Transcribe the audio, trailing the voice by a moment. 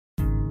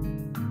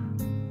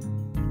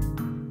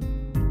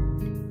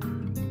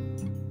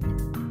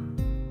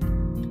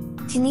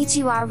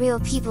Konnichiwa real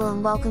people,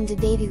 and welcome to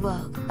Baby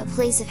Woke, a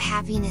place of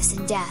happiness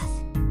and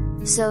death.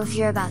 So if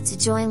you're about to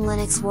join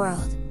Linux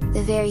world,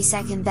 the very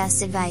second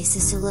best advice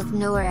is to look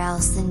nowhere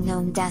else than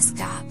GNOME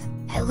desktop,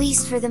 at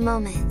least for the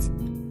moment.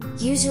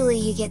 Usually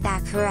you get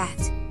that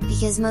correct,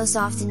 because most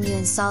often you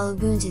install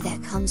Ubuntu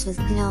that comes with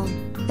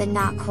GNOME, but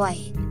not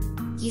quite.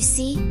 You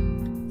see?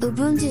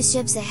 Ubuntu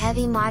ships a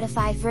heavy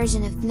modified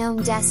version of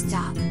GNOME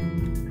desktop.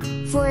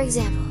 For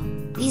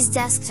example, these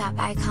desktop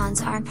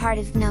icons aren't part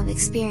of GNOME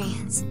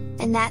experience,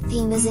 and that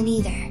theme isn't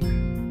either.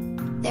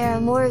 There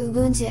are more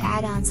Ubuntu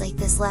add-ons like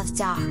this left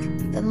dock,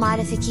 but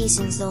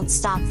modifications don't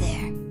stop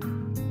there.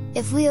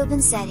 If we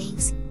open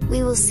settings,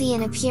 we will see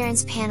an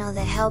appearance panel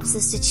that helps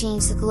us to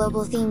change the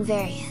global theme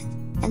variant,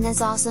 and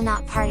that's also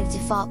not part of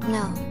default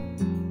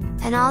GNOME.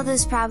 And all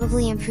those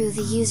probably improve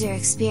the user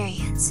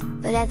experience,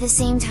 but at the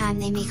same time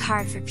they make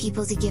hard for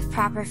people to give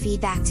proper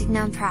feedback to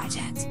GNOME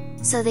project,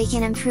 so they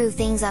can improve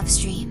things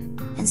upstream,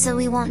 and so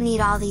we won't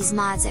need all these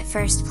mods at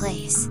first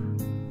place.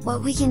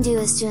 What we can do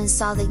is to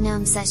install the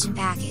GNOME session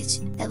package,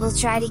 that will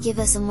try to give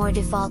us a more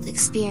default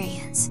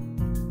experience.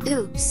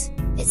 Oops!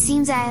 It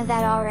seems I have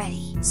that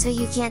already, so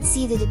you can't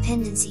see the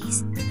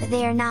dependencies, but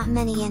they are not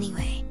many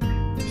anyway.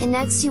 And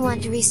next you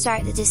want to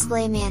restart the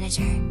display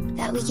manager,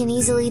 that we can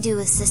easily do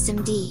with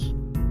systemd.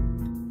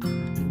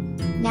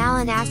 Now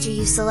and after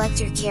you select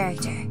your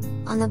character,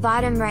 on the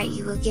bottom right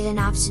you will get an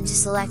option to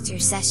select your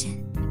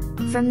session.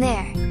 From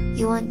there,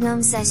 you want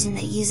GNOME session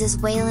that uses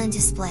Wayland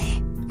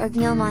display, or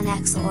GNOME on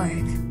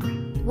X.org.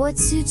 What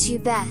suits you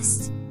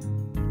best?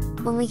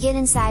 When we get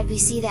inside we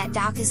see that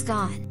dock is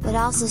gone, but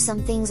also some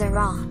things are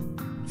wrong.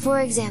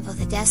 For example,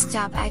 the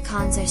desktop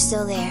icons are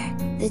still there,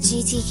 the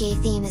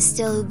GTK theme is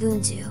still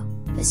Ubuntu,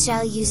 but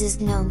Shell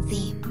uses GNOME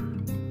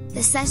theme.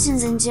 The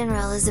sessions in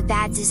general is a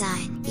bad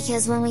design,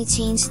 because when we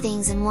change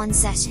things in one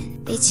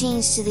session, they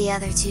change to the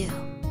other too.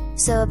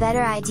 So a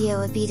better idea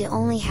would be to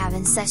only have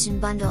in session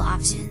bundle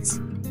options.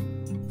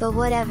 But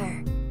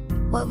whatever!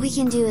 What we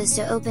can do is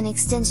to open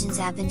Extensions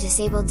app and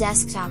disable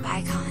desktop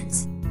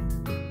icons.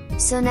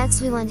 So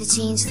next we want to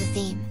change the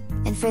theme,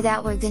 and for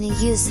that we're gonna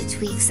use the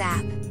Tweaks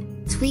app.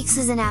 Tweaks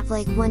is an app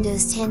like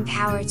Windows 10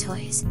 Power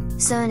Toys,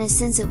 so in a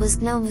sense it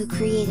was GNOME who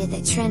created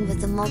that trend with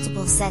the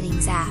multiple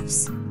settings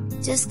apps.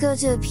 Just go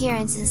to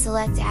Appearance and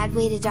select Add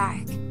Way to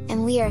Dark,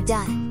 and we are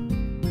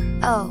done!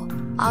 Oh,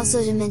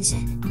 also to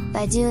mention,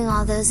 by doing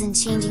all those and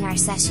changing our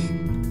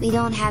session, we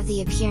don't have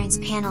the appearance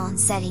panel and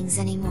settings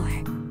anymore.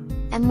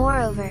 And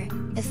moreover,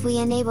 if we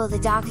enable the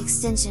dock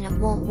extension it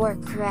won't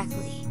work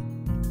correctly.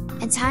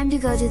 And time to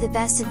go to the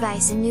best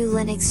advice a new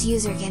Linux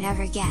user can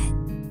ever get.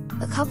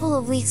 A couple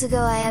of weeks ago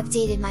I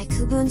updated my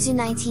Ubuntu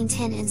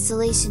 19.10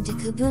 installation to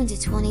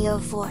Ubuntu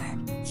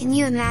 20.04. Can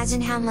you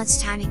imagine how much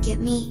time it took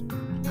me?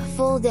 A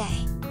full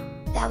day!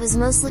 That was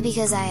mostly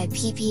because I had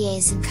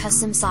PPAs and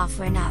custom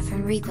software not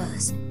from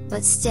repos,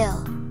 but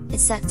still, it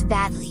sucked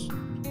badly.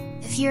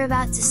 If you're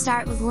about to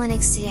start with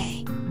Linux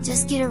today,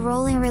 just get a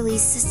rolling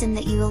release system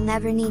that you will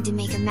never need to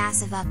make a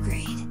massive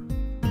upgrade.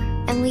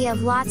 And we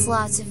have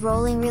lots of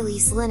rolling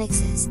release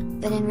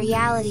Linuxes, but in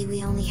reality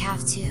we only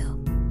have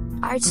two.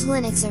 Arch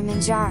Linux or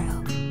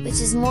Manjaro, which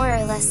is more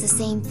or less the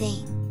same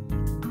thing.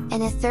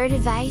 And a third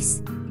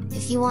advice?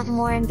 If you want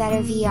more and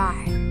better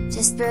VR,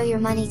 just throw your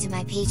money to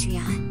my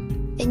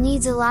Patreon. It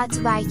needs a lot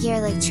to buy gear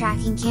like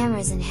tracking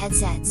cameras and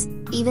headsets,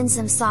 even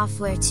some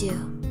software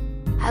too.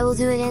 I will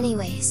do it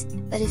anyways,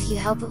 but if you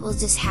help it will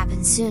just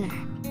happen sooner.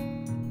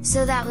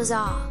 So that was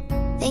all.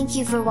 Thank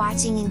you for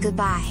watching and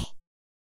goodbye!